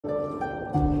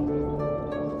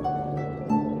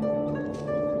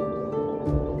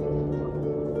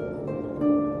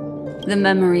The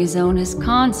memory zone is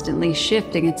constantly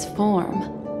shifting its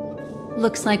form.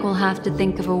 Looks like we'll have to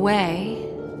think of a way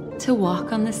to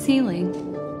walk on the ceiling.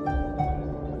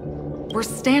 We're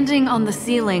standing on the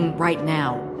ceiling right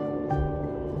now.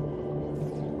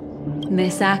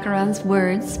 Miss Acheron's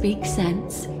words speak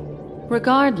sense.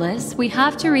 Regardless, we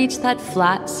have to reach that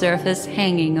flat surface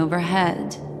hanging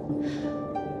overhead.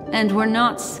 And we're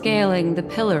not scaling the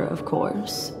pillar, of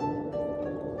course.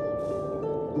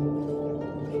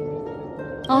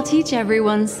 I'll teach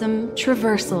everyone some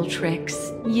traversal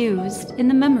tricks used in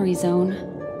the memory zone.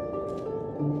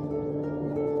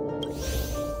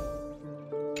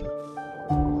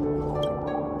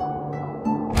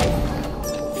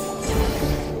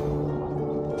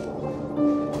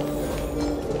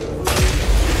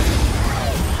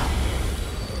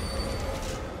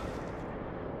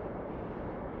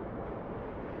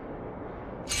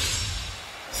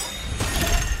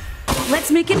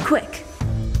 Let's make it quick.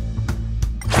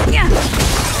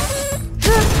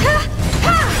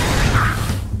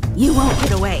 You won't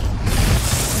get away.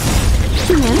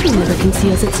 Humanity never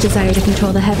conceals its desire to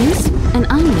control the heavens, and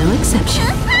I'm no exception.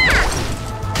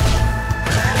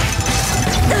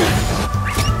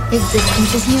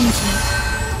 Existence is unity.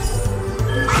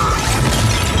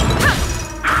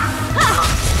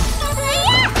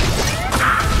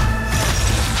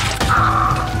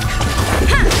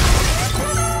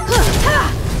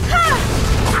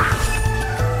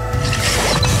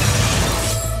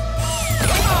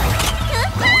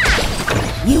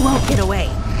 You won't get away.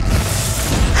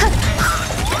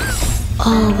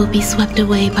 All will be swept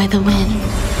away by the wind.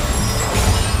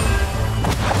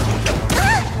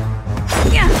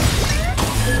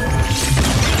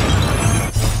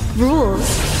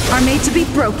 Rules are made to be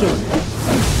broken.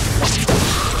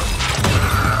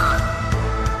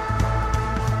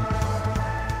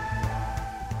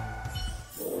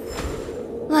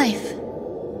 Life,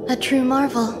 a true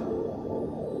marvel.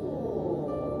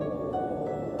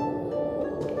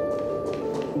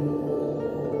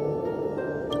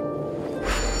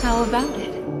 How about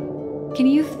it? Can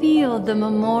you feel the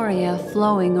memoria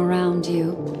flowing around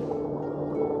you?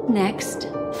 Next,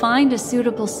 find a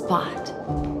suitable spot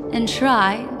and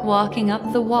try walking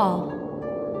up the wall.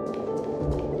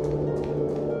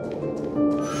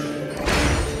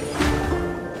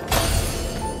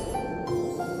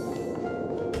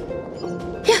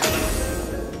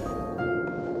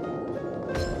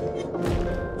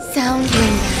 Sound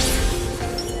lingers.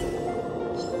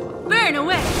 Burn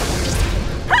away!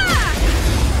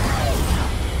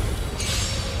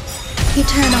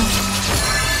 Eternal.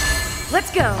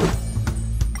 Let's go!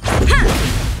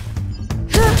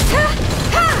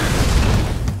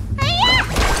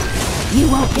 You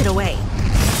won't get away.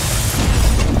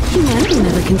 Humanity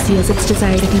never conceals its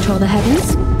desire to control the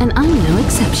heavens, and I'm no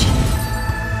exception.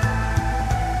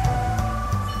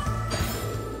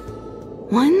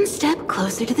 One step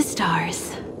closer to the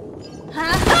stars.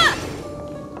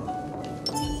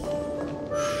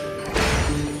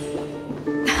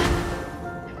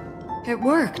 It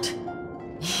worked.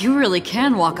 You really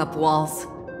can walk up walls.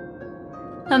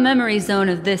 A memory zone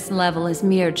of this level is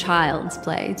mere child's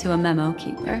play to a memo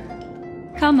keeper.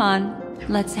 Come on,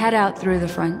 let's head out through the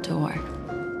front door.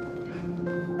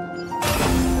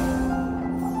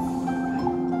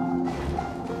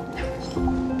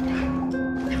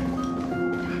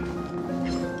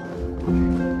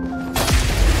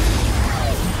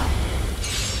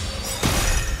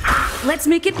 Let's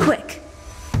make it quick.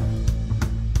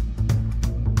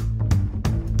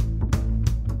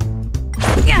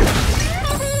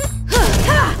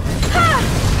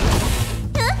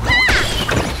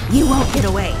 You won't get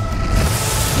away.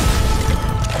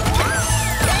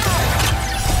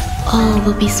 All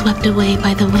will be swept away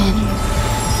by the wind.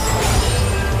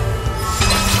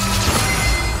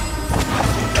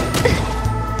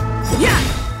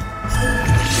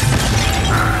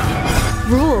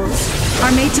 Rules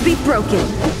are made to be broken.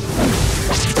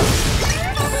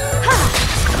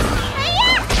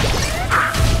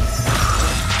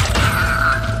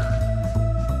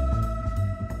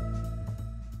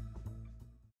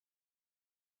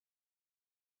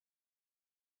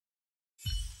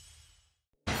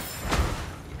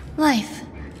 Life,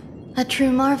 a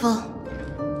true marvel.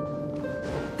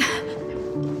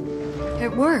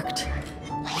 It worked.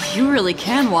 You really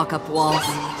can walk up walls.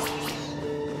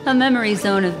 A memory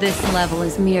zone of this level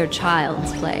is mere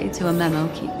child's play to a memo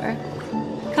keeper.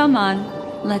 Come on,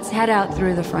 let's head out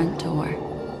through the front door.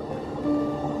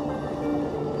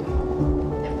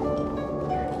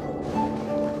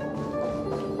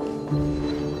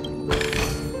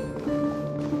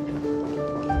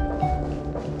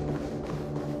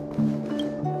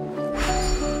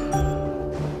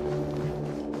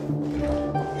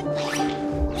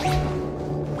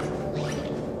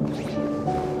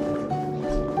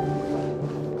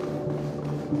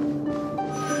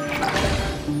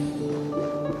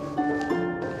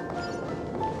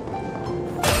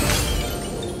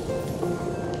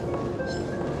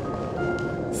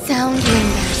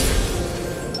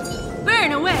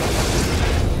 Burn away!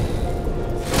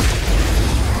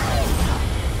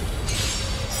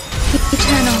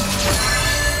 Eternal.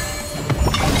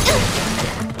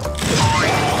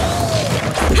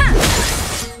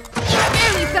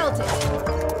 Barely felt it!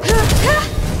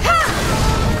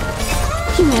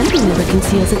 Humanity never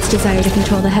conceals its desire to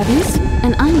control the heavens,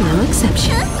 and I'm no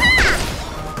exception.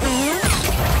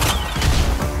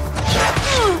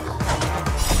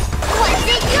 Was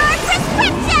it your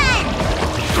prescription?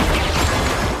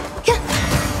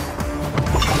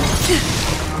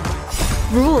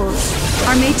 Rules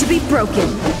are made to be broken.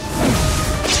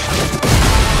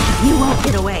 You won't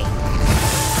get away.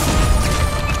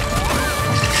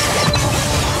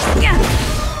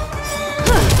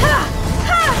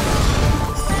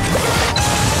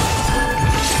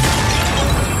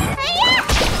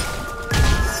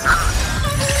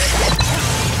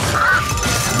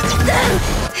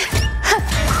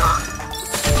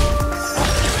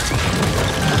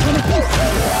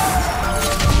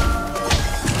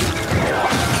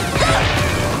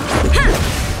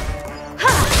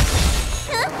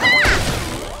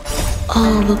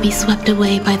 All will be swept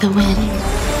away by the wind.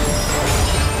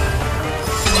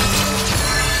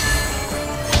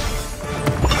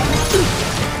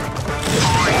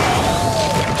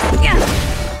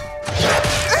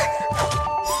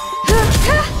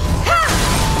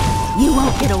 You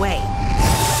won't get away.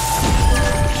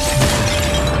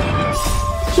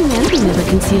 Humanity never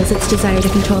conceals its desire to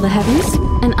control the heavens,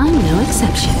 and I'm no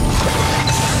exception.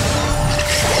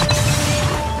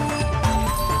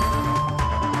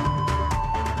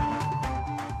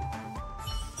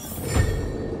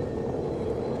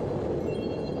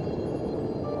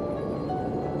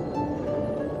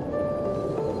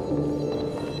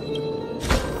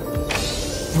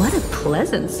 What a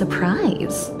pleasant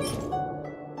surprise.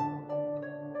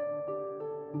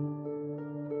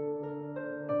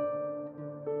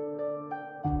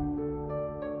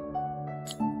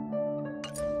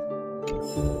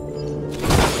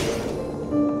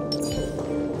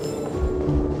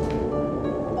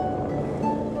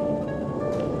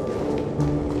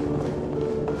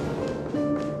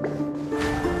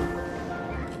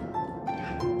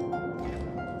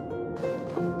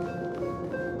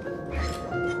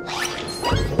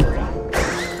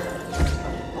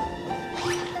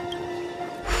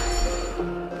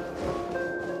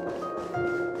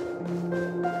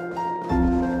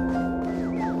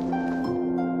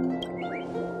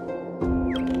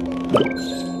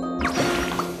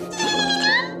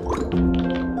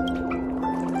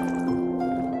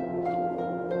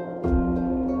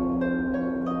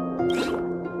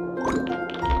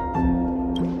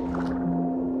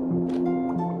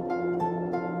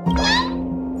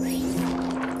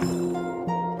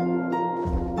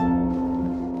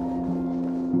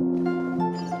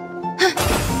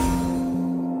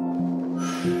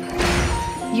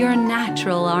 You're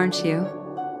natural, aren't you?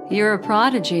 You're a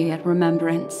prodigy at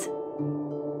remembrance.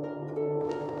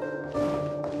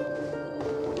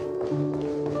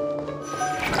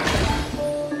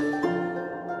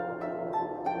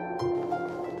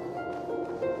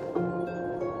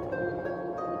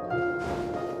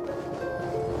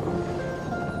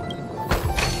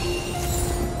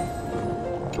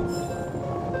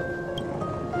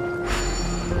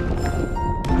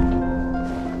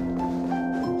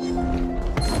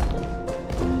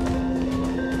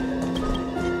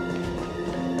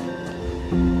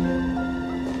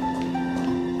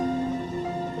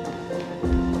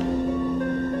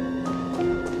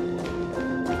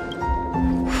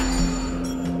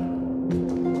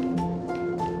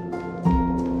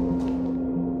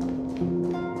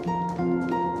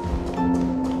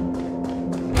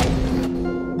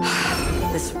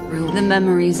 The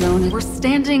memory zone. We're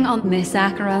standing on Miss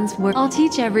Acheron's work. I'll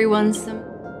teach everyone some...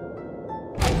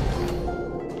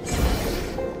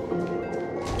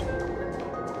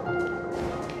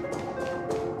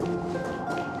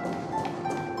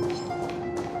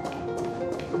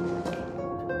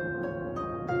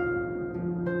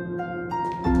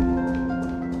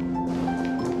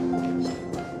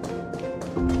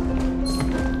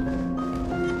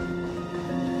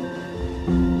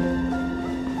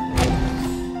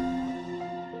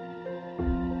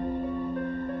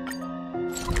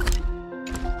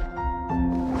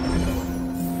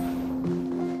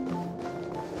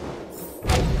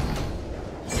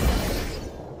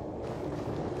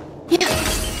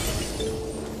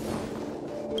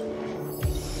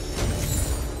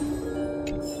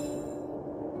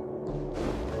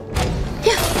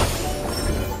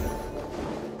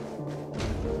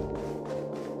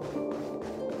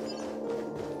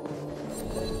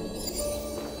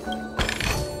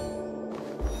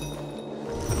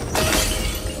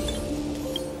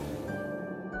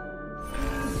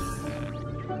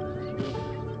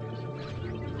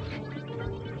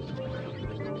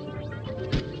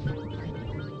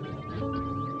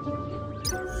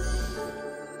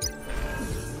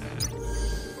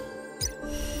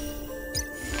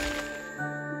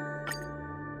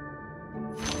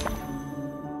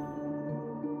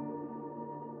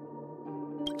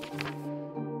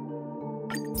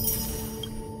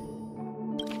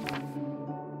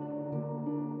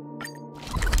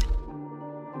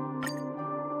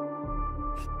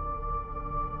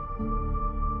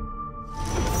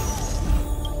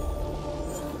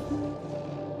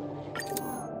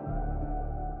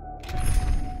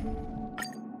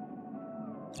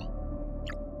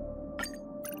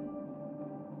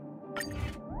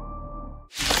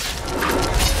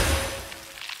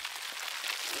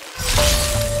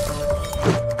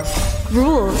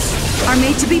 Rules are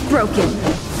made to be broken.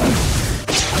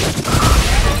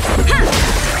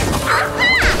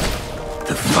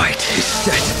 The fight is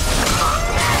set.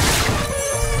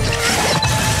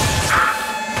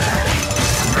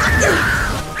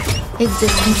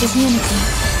 Existence is unity.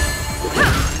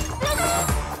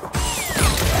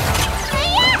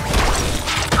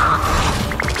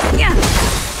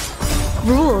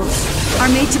 Rules are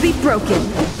made to be broken.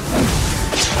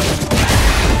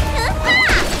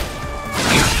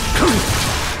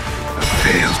 I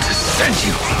failed to send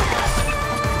you.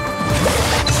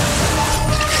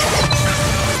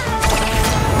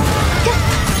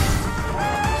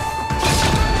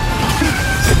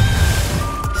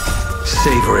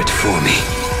 Savor it for me.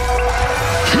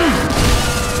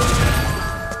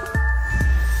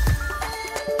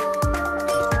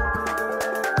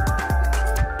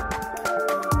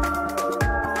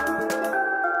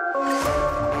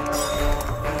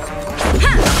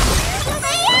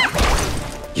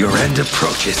 Your end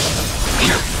approaches.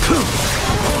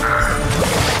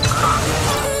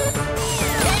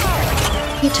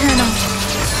 Eternal.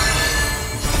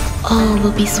 All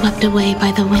will be swept away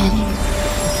by the wind.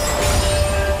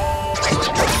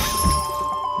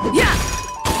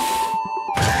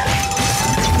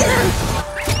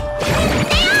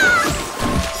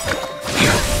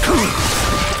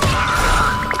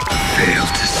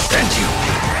 Failed to send you.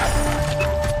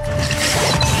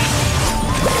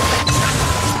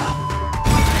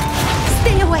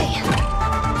 Stay away.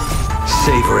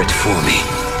 Savor it for me.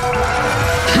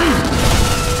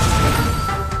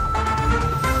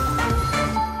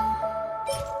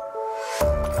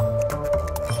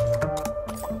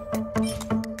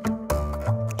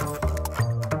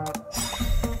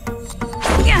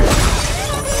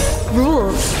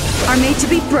 Rules are made to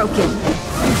be broken.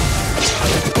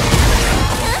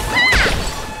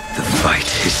 The fight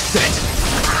is set.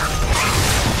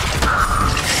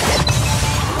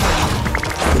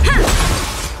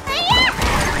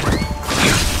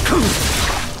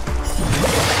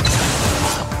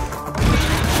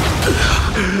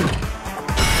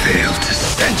 Failed to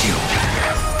send you.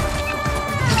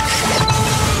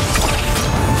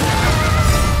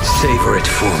 Savor it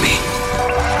for me.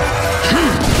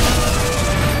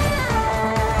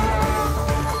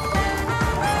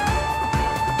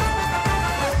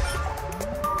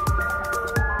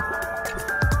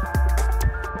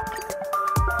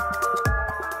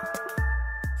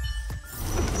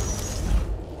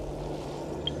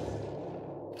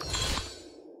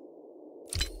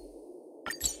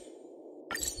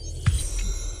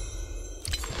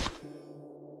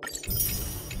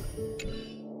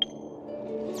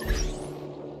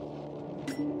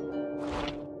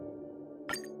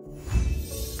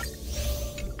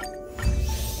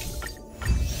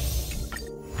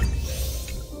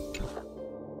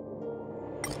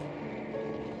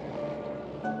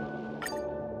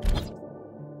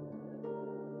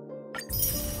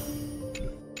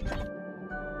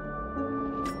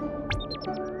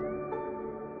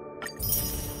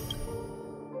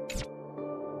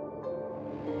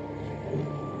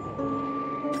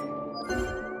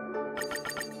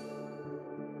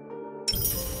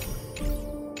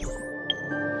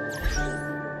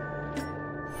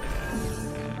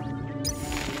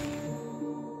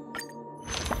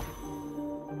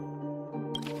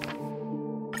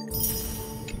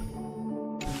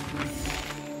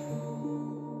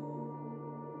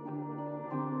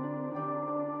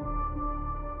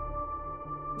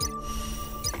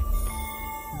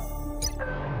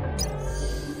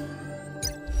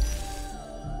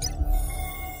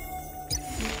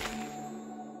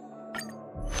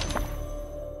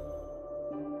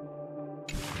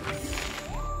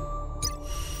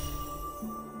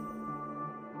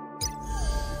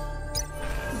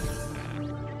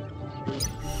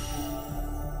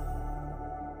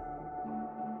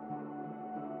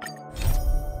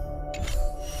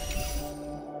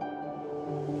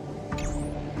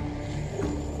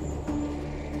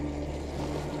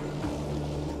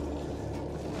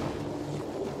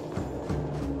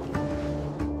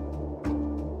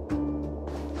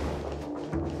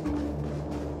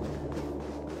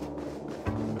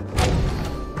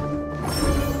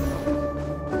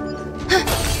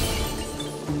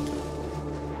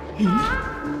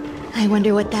 I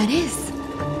wonder what that is.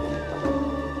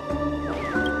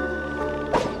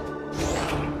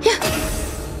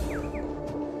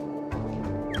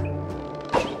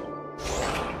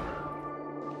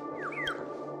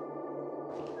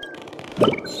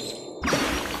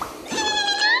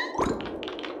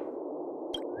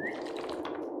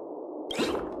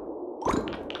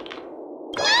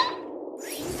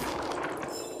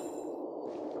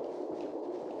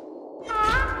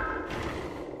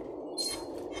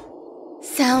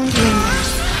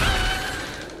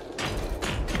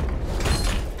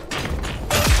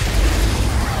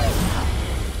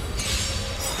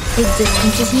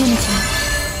 Resistance is unity.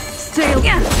 Stay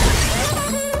again!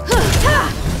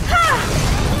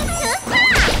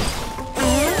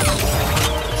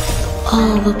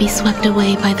 All will be swept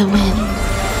away by the wind.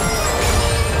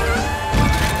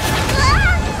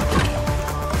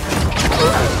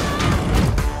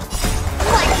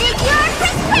 What's in your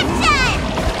prescription?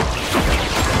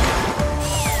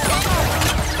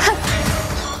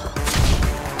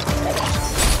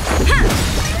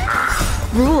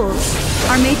 Rules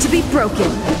are made to be broken.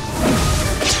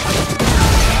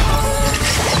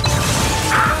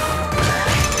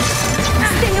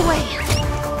 Stay away!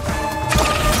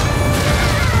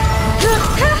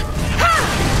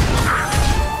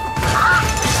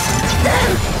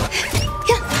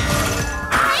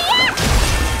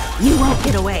 You won't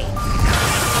get away.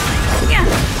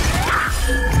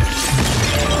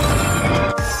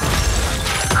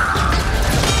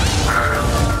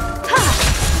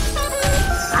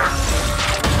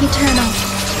 Eternal.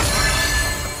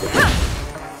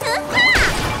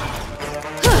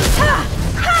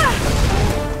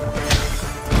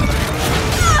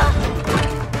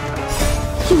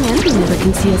 Humanity never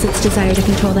conceals its desire to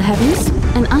control the heavens,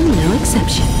 and I'm no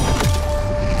exception.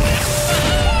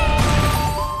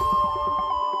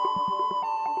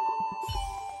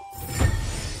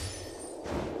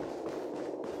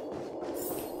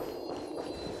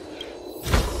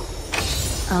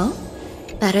 Oh,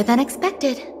 better than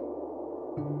expected.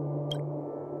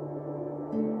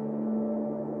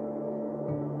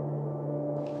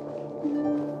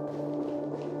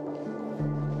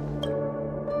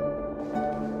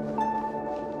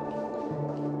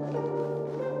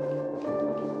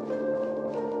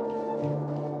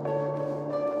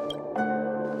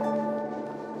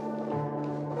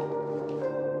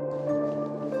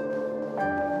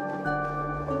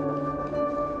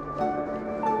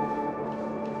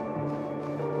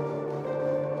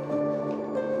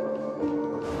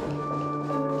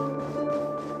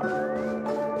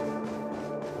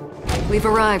 We've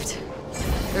arrived.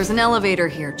 There's an elevator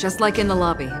here, just like in the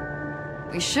lobby.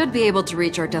 We should be able to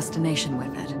reach our destination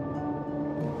with it.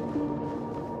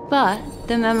 But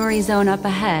the memory zone up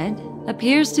ahead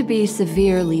appears to be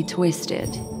severely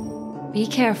twisted. Be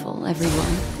careful,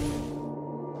 everyone.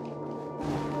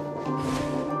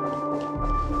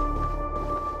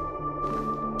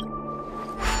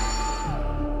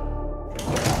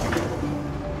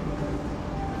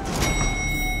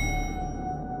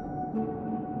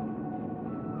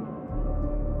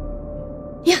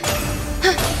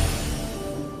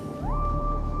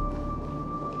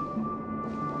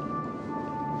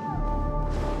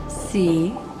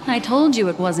 See? I told you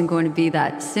it wasn't going to be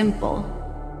that simple.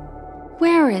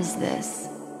 Where is this?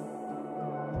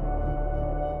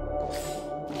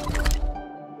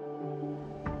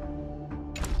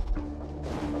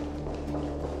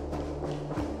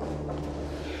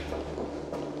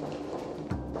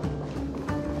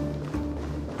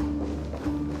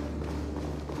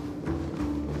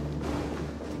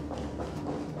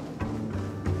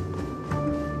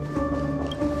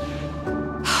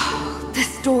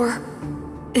 This door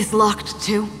is locked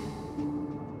too.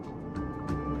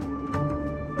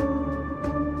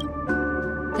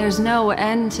 There's no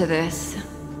end to this.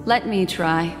 Let me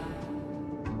try.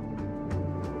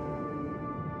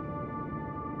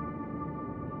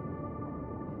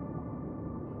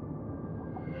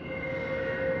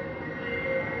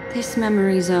 This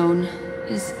memory zone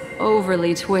is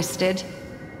overly twisted.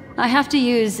 I have to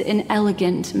use an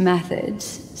elegant method,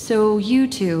 so you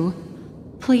two,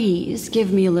 please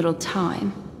give me a little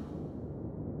time.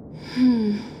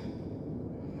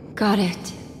 Got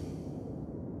it.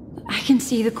 I can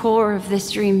see the core of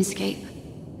this dreamscape,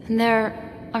 and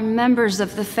there are members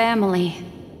of the family,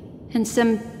 and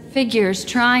some figures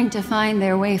trying to find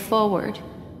their way forward.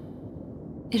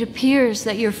 It appears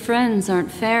that your friends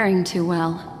aren't faring too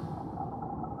well.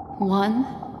 1,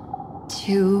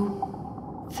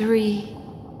 2, 3.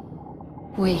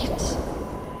 Wait.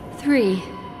 3.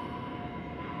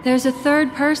 There's a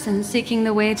third person seeking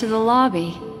the way to the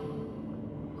lobby.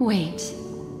 Wait.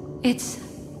 It's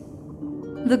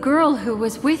the girl who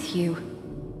was with you.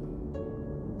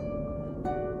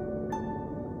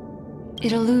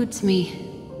 It eludes me,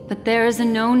 but there is a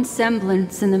known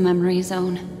semblance in the memory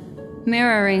zone,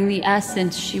 mirroring the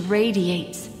essence she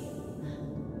radiates.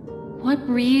 What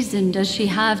reason does she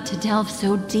have to delve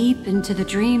so deep into the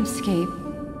dreamscape?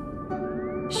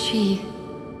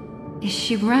 Is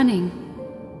she running?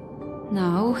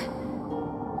 No.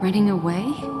 Running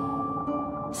away?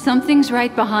 Something's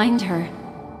right behind her.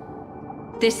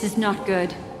 This is not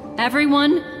good.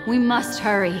 Everyone, we must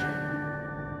hurry.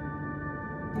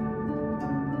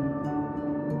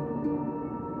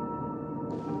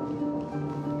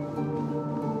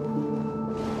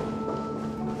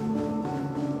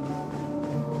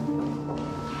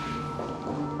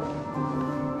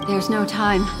 There's no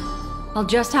time. I'll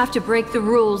just have to break the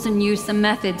rules and use some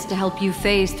methods to help you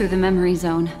phase through the memory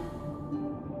zone.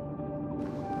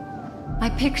 I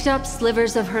picked up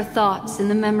slivers of her thoughts in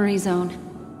the memory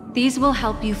zone. These will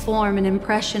help you form an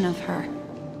impression of her.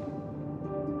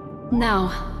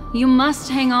 Now, you must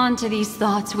hang on to these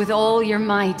thoughts with all your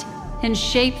might and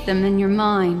shape them in your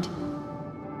mind.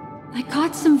 I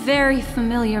got some very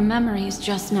familiar memories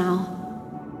just now.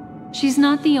 She's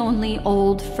not the only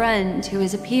old friend who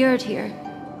has appeared here.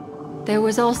 There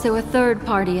was also a third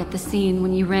party at the scene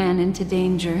when you ran into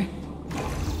danger.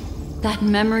 That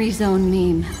memory zone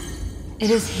meme. It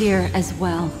is here as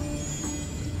well.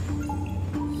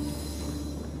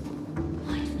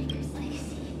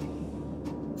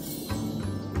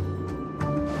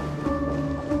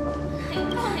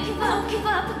 Give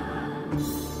up.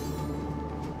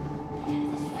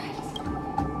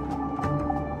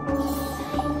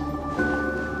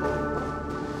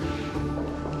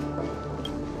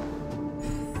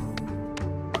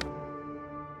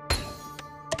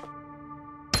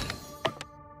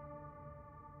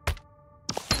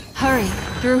 Hurry,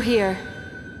 through here.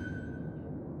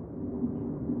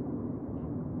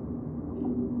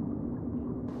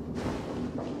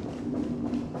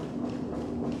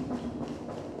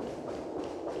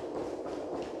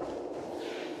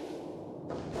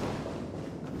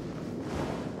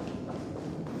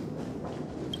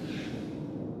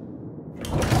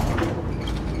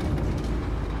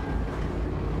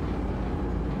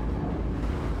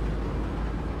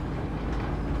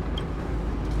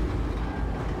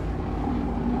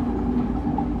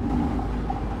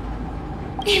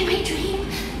 In my dream,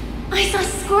 I saw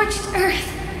scorched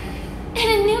earth, and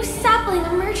a new sapling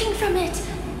emerging from it.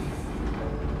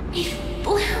 It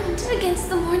bloomed against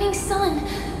the morning sun,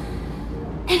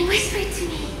 and whispered to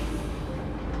me.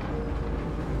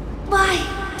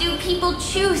 Why do people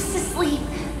choose to sleep?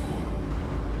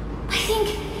 I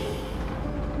think...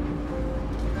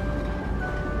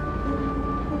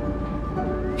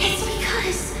 it's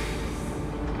because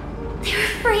they're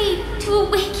afraid to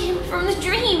awaken from the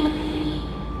dream.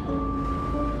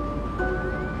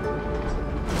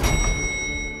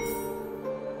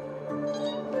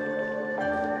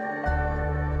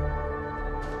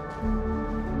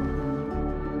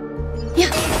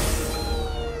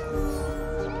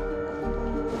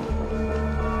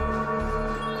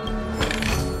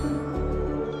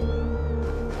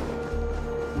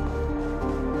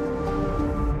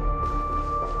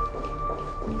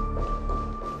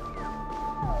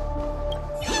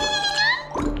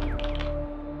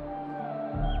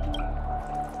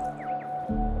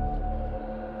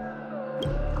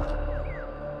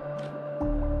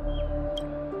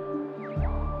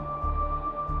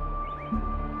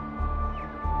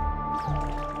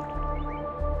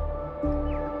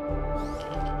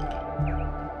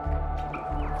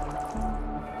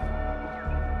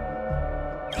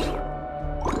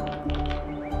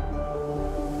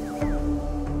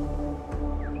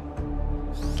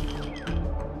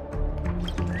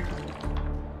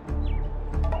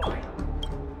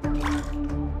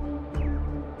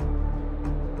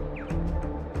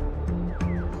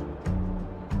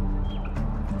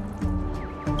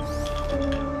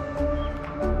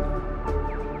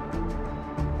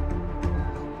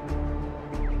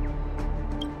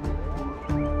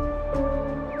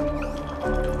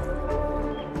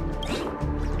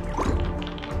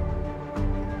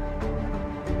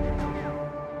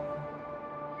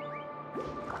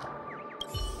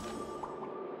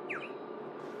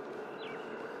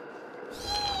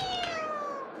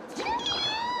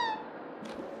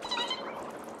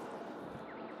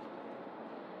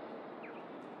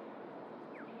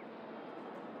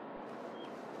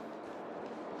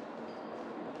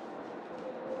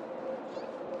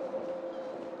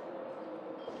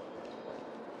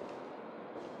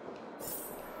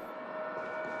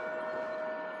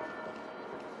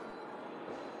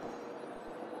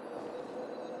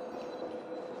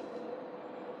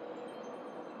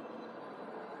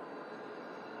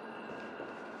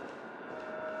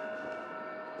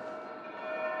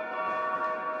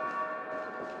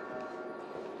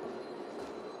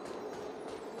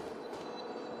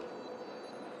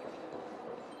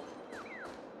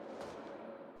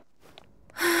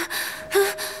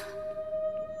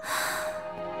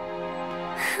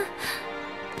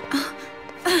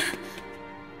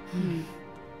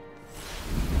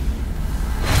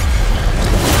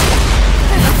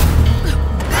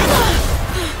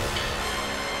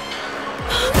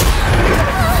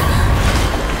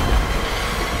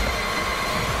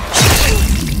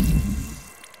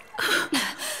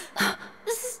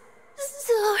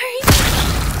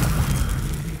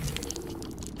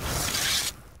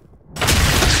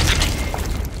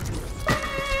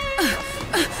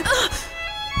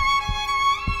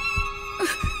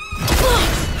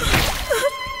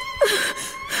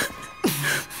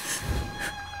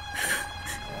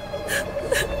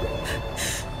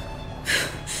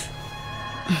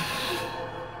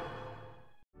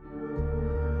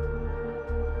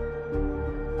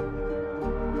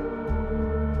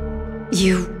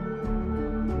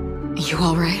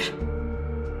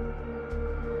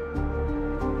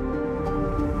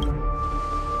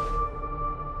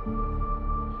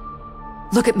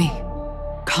 Look at me.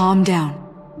 Calm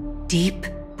down. Deep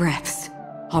breaths,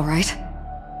 all right?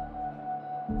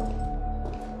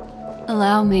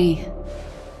 Allow me.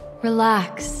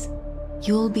 Relax.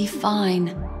 You'll be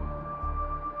fine.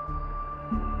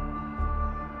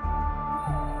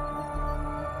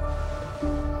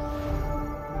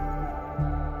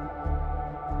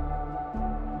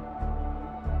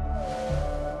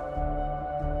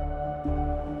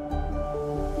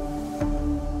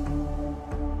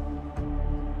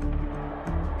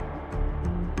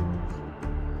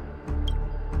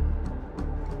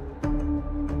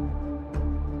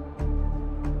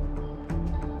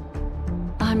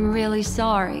 I'm really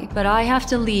sorry, but I have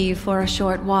to leave for a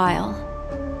short while.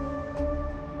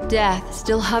 Death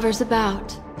still hovers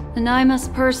about, and I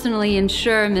must personally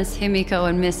ensure Miss Himiko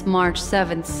and Miss March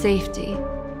 7th's safety,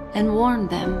 and warn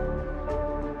them.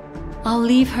 I'll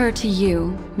leave her to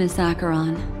you, Miss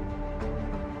Acheron.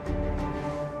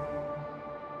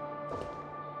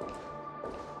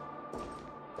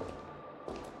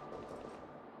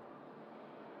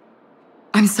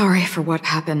 I'm sorry for what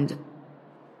happened.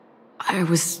 I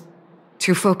was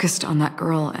too focused on that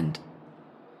girl and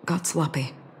got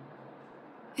sloppy.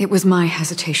 It was my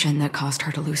hesitation that caused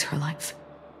her to lose her life.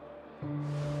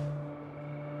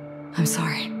 I'm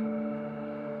sorry.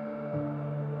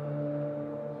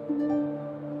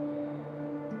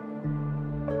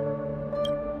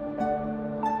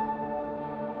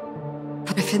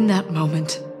 But if in that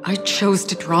moment I chose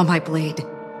to draw my blade,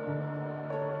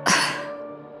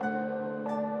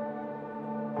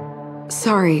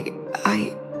 sorry,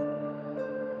 I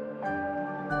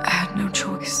had no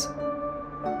choice.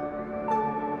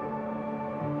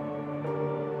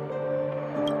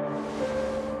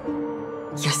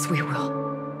 Yes, we will.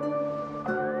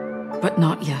 But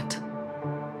not yet.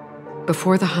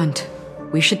 Before the hunt,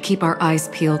 we should keep our eyes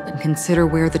peeled and consider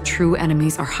where the true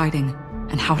enemies are hiding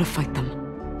and how to fight them.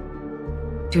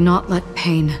 Do not let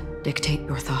pain dictate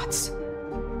your thoughts.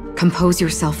 Compose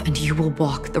yourself and you will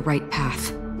walk the right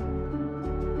path.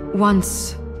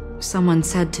 Once, someone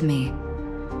said to me,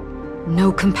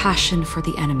 "No compassion for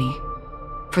the enemy,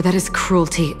 for that is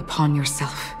cruelty upon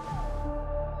yourself.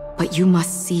 But you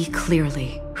must see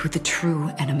clearly who the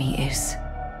true enemy is.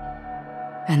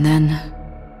 And then,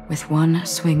 with one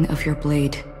swing of your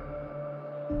blade,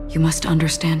 you must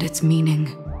understand its meaning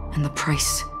and the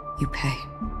price you pay."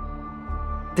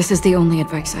 This is the only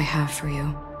advice I have for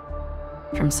you,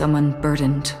 from someone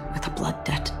burdened with a blood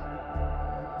debt.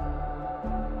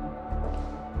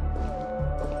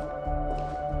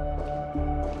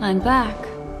 I'm back.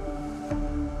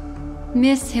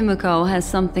 Miss Himiko has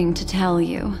something to tell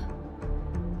you.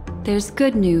 There's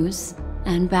good news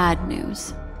and bad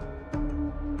news.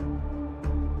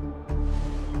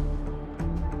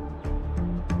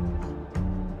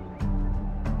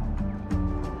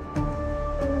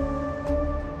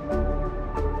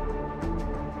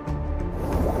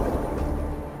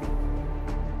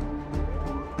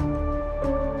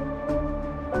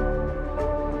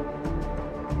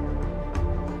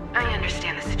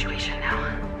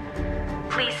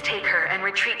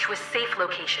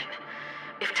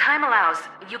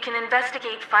 You can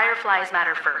investigate Firefly's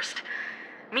matter first.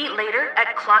 Meet later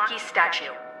at Clockie's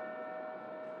statue.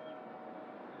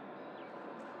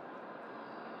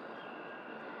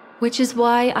 Which is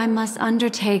why I must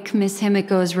undertake Miss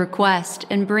Himiko's request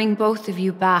and bring both of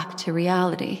you back to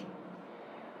reality.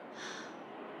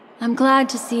 I'm glad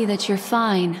to see that you're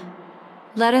fine.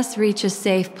 Let us reach a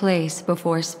safe place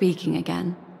before speaking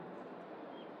again.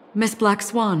 Miss Black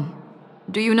Swan,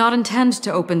 do you not intend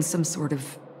to open some sort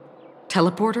of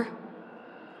teleporter?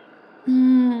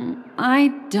 I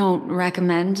don't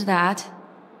recommend that.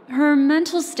 Her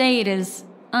mental state is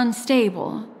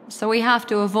unstable, so we have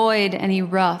to avoid any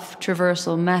rough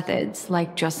traversal methods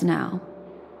like just now.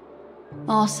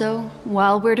 Also,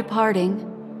 while we're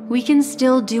departing, we can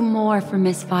still do more for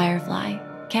Miss Firefly,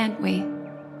 can't we?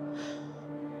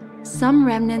 Some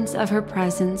remnants of her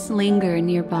presence linger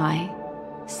nearby.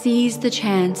 Seize the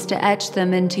chance to etch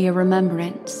them into your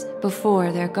remembrance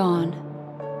before they're gone.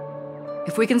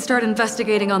 If we can start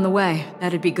investigating on the way,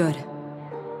 that'd be good.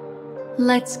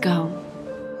 Let's go.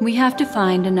 We have to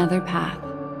find another path.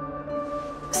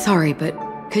 Sorry, but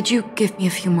could you give me a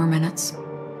few more minutes?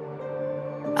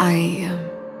 I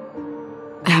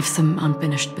have some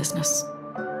unfinished business.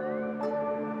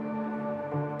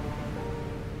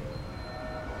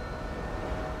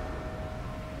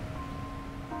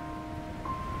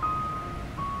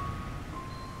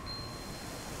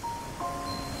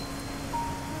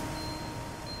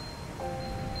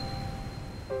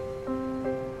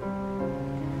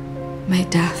 May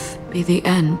death be the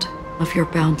end of your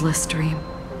boundless dream.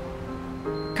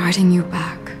 guiding you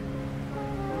back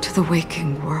to the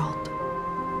waking world.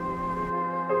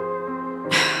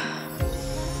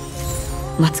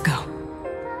 Let's go.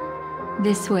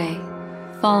 This way.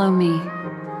 Follow me.